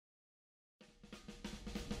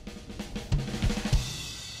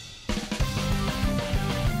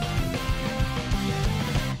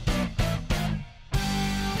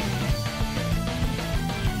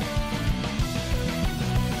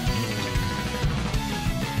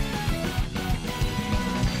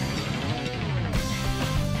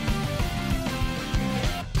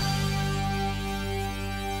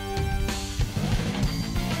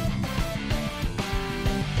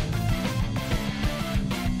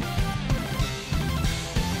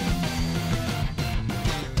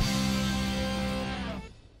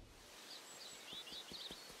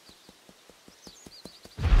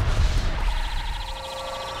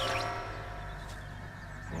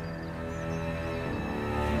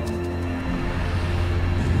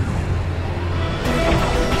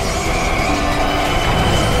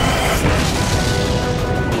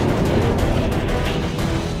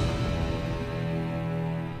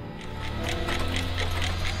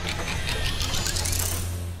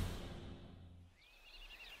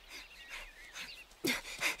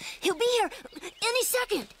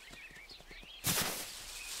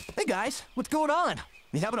guys, what's going on?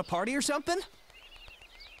 You having a party or something?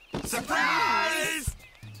 Surprise!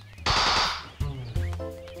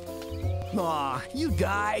 Aw, you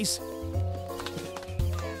guys.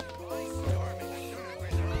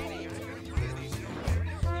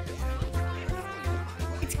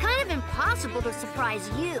 It's kind of impossible to surprise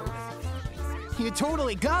you. You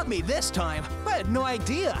totally got me this time. I had no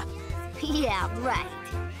idea. Yeah, right.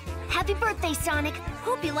 Happy birthday, Sonic.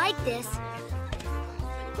 Hope you like this.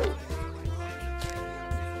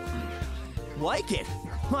 Like it?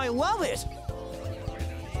 I love it!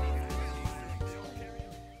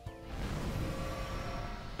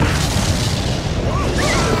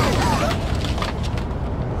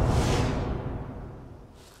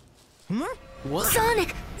 What?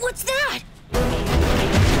 Sonic, what's that?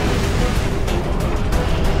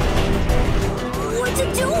 What's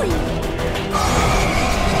it doing?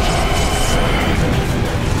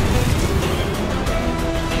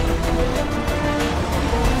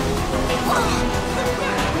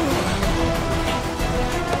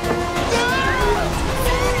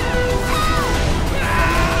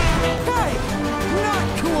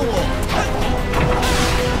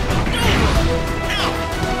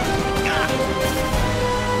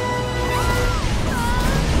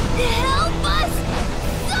 Help us!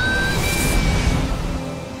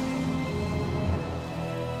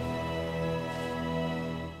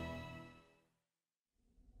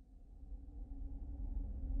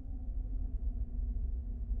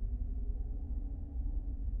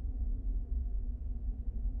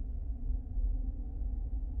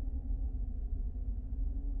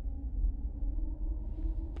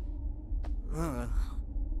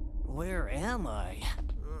 Where am I?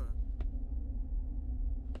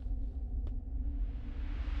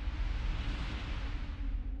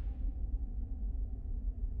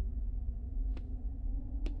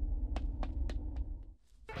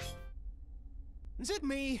 Is it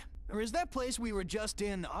me? Or is that place we were just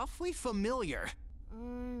in awfully familiar?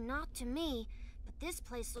 Not to me, but this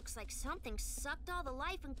place looks like something sucked all the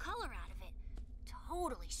life and color out of it.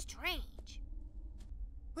 Totally strange.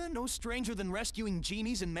 Well, no stranger than rescuing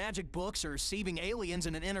genies in magic books or saving aliens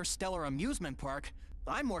in an interstellar amusement park.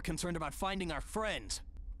 I'm more concerned about finding our friends.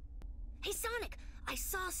 Hey, Sonic, I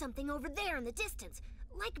saw something over there in the distance.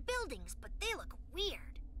 Like buildings, but they look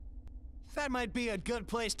weird. That might be a good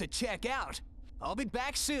place to check out. I'll be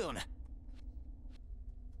back soon.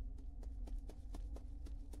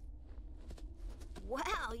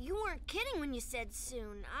 Wow, you weren't kidding when you said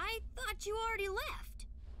soon. I thought you already left.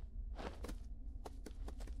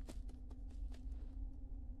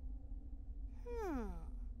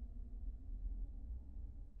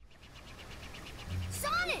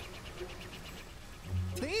 Sonic!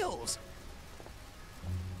 Tails!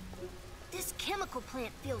 This chemical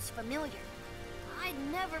plant feels familiar. I'd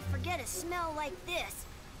never forget a smell like this.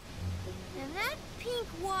 And that pink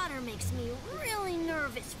water makes me really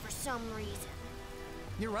nervous for some reason.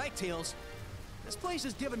 You're right, Tails. This place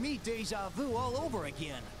has given me deja vu all over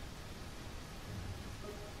again.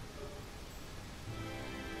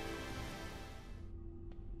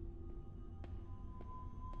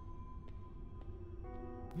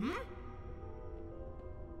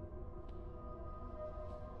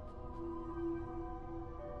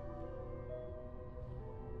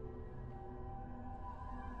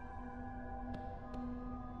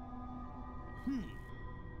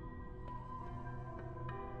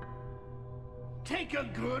 Take a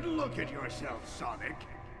good look at yourself, Sonic.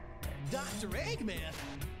 Dr. Eggman!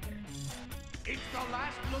 It's the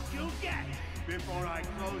last look you'll get before I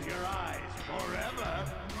close your eyes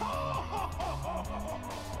forever.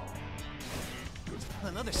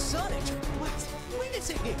 Another Sonic? What? Wait a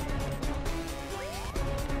second!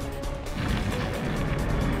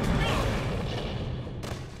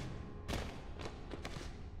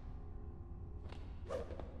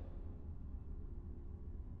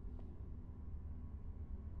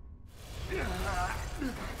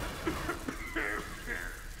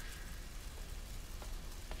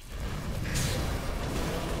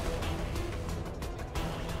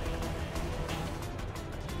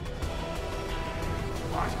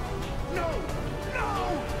 What? No!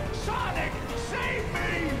 No! Sonic, save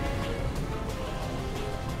me!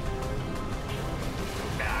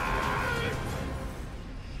 Ah!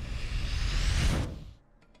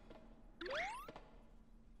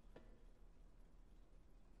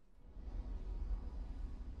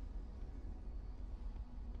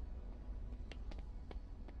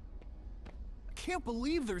 I can't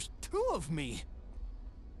believe there's two of me.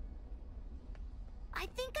 I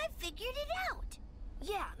think I figured it out.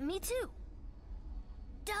 Yeah, me too.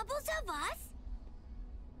 Doubles of us?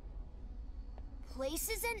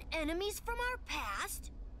 Places and enemies from our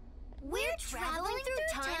past? We're traveling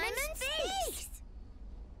through time and space!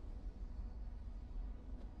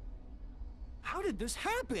 How did this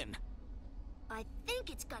happen? I think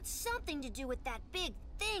it's got something to do with that big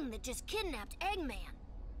thing that just kidnapped Eggman.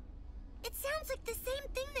 It sounds like the same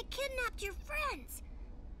thing that kidnapped your friends.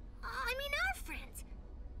 I mean our friends.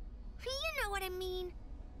 You know what I mean.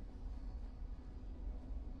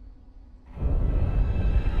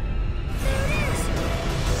 There it is!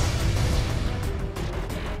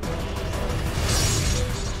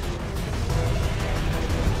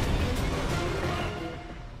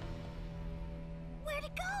 Where'd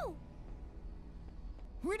it go?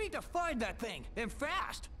 We need to find that thing, and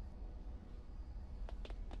fast!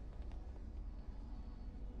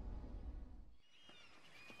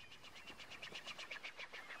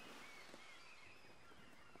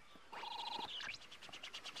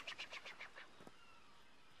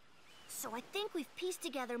 So I think we've pieced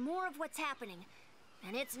together more of what's happening,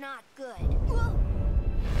 and it's not good. Whoa.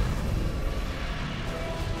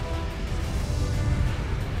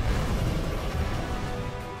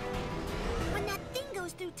 When that thing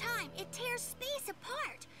goes through time, it tears space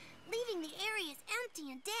apart, leaving the areas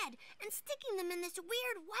empty and dead, and sticking them in this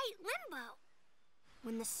weird white limbo.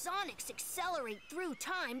 When the Sonics accelerate through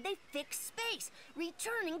time, they fix space,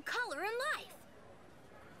 returning color and life.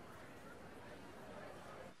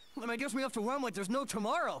 Then I guess we have to run like there's no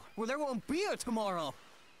tomorrow, or there won't be a tomorrow.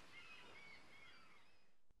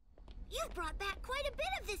 You've brought back quite a bit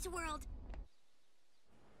of this world.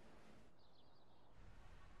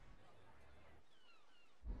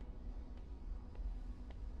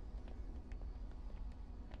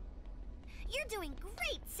 You're doing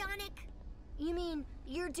great, Sonic. You mean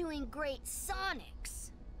you're doing great,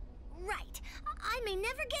 Sonics? Right. I may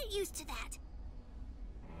never get used to that.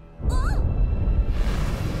 Oh!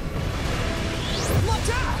 Watch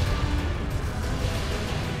out!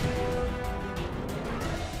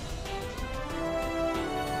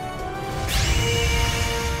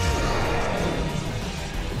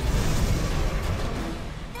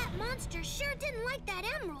 That monster sure didn't like that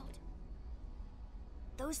emerald.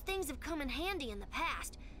 Those things have come in handy in the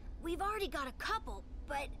past. We've already got a couple,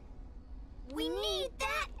 but we need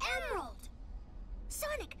that emerald.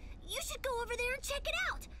 Sonic, you should go over there and check it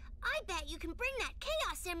out. I bet you can bring that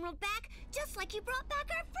Chaos Emerald back, just like you brought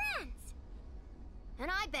back our friends.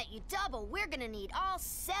 And I bet you double we're gonna need all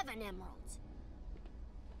 7 emeralds.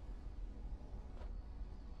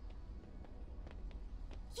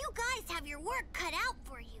 You guys have your work cut out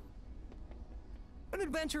for you. An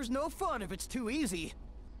adventure's no fun if it's too easy.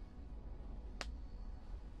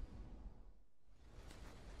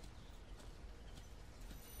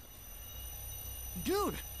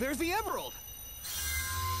 Dude, there's the emerald!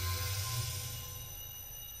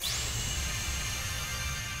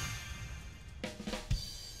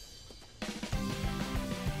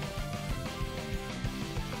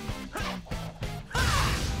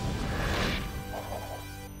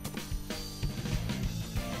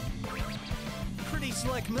 Pretty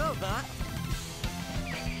slick move, huh?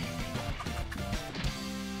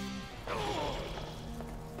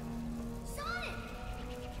 Sonic!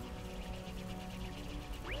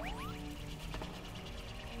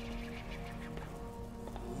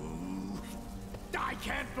 I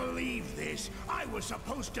can't believe this. I was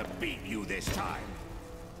supposed to beat you this time.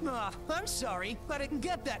 I'm sorry. I didn't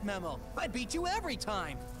get that memo. I beat you every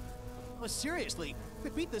time. Oh, seriously, we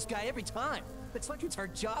beat this guy every time. It's like it's our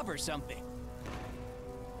job or something.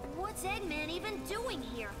 What's Eggman even doing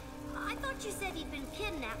here? I thought you said he'd been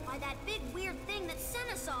kidnapped by that big weird thing that sent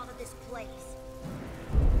us all to this place.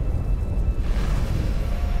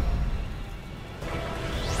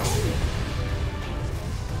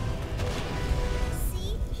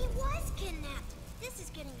 See? He was kidnapped. This is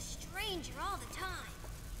getting stranger all the time.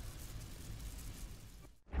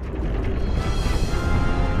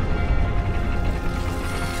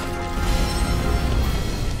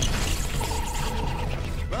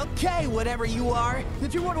 Okay, whatever you are,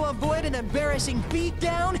 if you want to avoid an embarrassing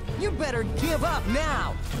beatdown, you better give up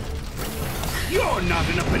now. You're not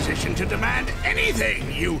in a position to demand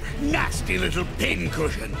anything, you nasty little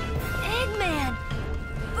pincushion. Eggman!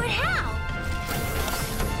 But how?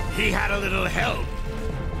 He had a little help.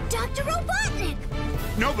 Dr. Robotnik!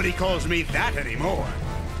 Nobody calls me that anymore.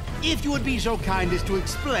 If you would be so kind as to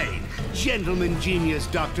explain, gentleman genius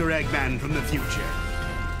Dr. Eggman from the future.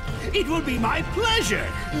 It will be my pleasure,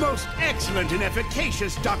 most excellent and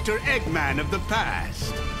efficacious Dr. Eggman of the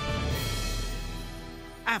past.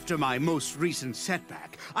 After my most recent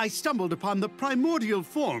setback, I stumbled upon the primordial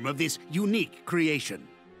form of this unique creation.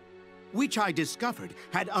 which I discovered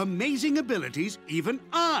had amazing abilities even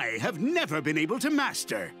I have never been able to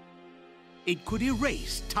master. It could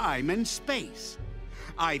erase time and space.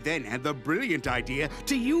 I then had the brilliant idea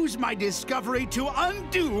to use my discovery to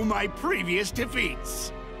undo my previous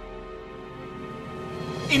defeats.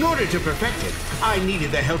 In order to perfect it, I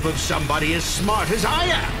needed the help of somebody as smart as I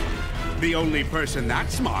am. The only person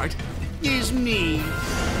that smart is me.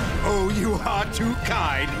 Oh, you are too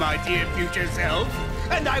kind, my dear future self,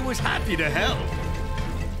 and I was happy to help.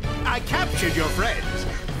 I captured your friends,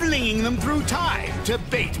 flinging them through time to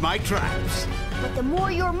bait my traps. But the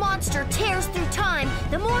more your monster tears through time,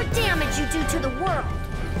 the more damage you do to the world.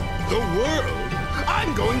 The world?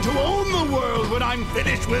 I'm going to own the world when I'm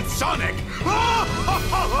finished with Sonic!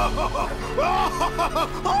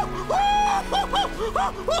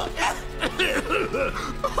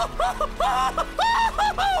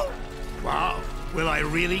 Wow, will I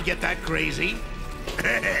really get that crazy?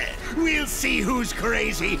 We'll see who's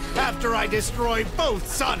crazy after I destroy both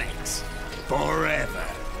Sonics. Forever.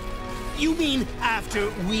 You mean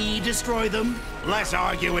after we destroy them? Less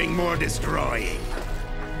arguing, more destroying.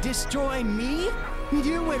 Destroy me?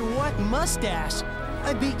 You and what mustache?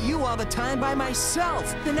 I beat you all the time by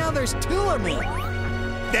myself, and now there's two of me.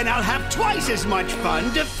 Then I'll have twice as much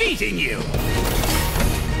fun defeating you.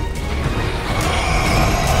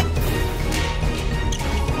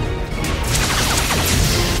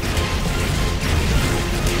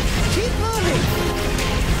 Keep moving!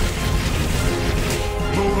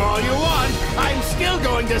 Move all you want, I'm still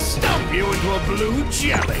going to stump you into a blue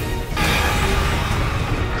jelly.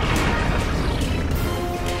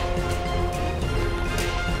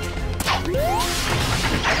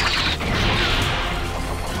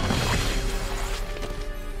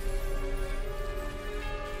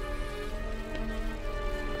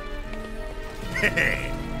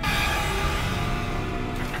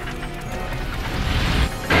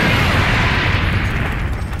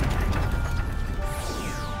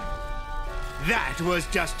 That was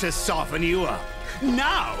just to soften you up.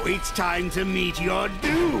 Now it's time to meet your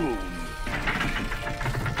doom. Do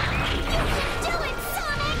it,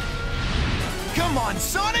 Sonic! Come on,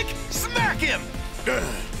 Sonic! Smack him!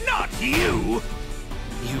 Not you!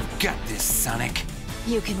 You've got this, Sonic.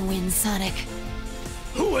 You can win, Sonic.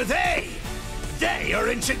 Who are they? They are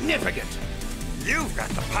insignificant. You've got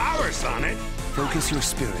the power, Sonic. Focus your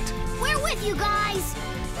spirit. We're with you guys!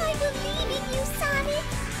 I believe in you, Sonic!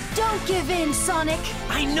 Don't give in, Sonic!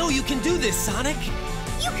 I know you can do this, Sonic.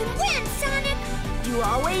 You can win, Sonic! You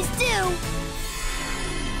always do!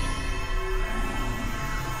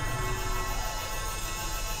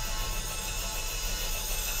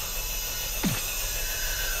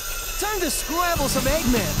 Time to scramble some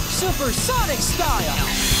Eggman, supersonic style!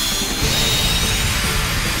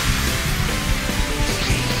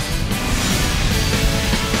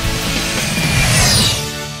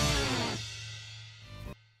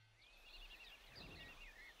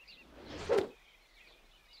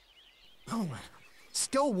 Oh,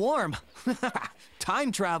 still warm.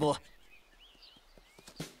 Time travel.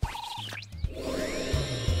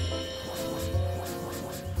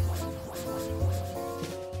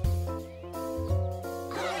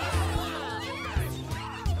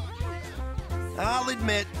 I'll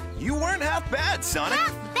admit, you weren't half bad, Sonic.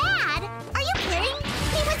 Half bad? Are you kidding?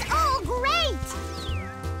 He was all great!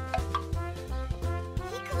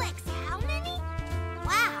 He collects how many?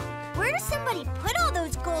 Wow, where does somebody put all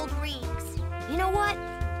those gold rings? You know what?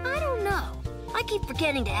 I don't know. I keep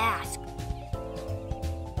forgetting to ask.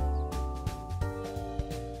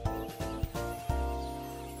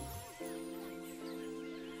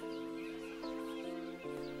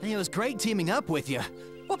 It was great teaming up with you.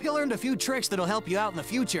 Hope you learned a few tricks that'll help you out in the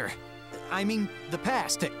future. I mean, the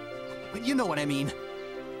past. But you know what I mean.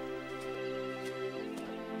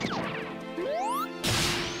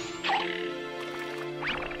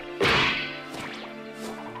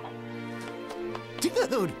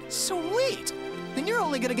 Dude, sweet! And you're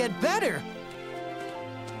only gonna get better!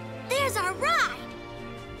 There's our ride!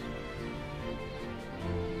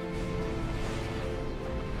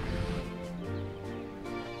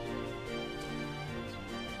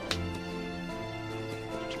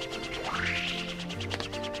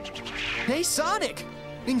 Hey, Sonic!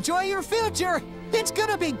 Enjoy your future! It's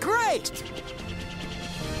gonna be great!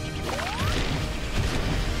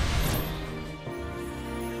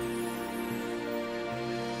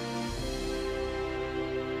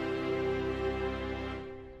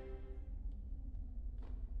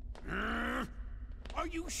 Are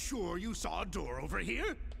you sure you saw a door over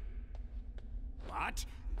here? What?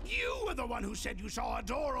 You were the one who said you saw a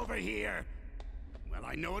door over here! Well,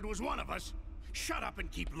 I know it was one of us. Shut up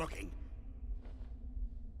and keep looking.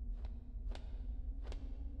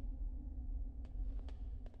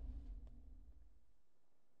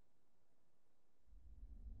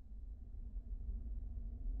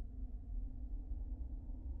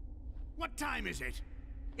 What time is it?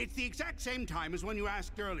 It's the exact same time as when you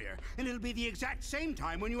asked earlier, and it'll be the exact same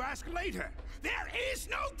time when you ask later. There is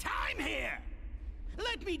no time here!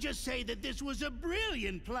 Let me just say that this was a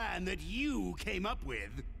brilliant plan that you came up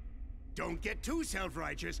with. Don't get too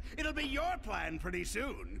self-righteous. It'll be your plan pretty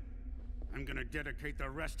soon. I'm gonna dedicate the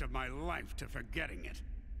rest of my life to forgetting it.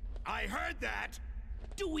 I heard that!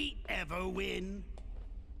 Do we ever win?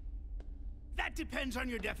 That depends on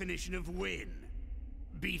your definition of win.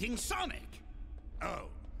 Beating Sonic? Oh,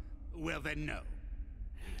 well then no.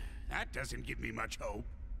 That doesn't give me much hope.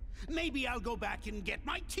 Maybe I'll go back and get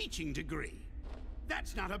my teaching degree.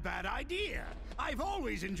 That's not a bad idea. I've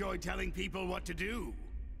always enjoyed telling people what to do.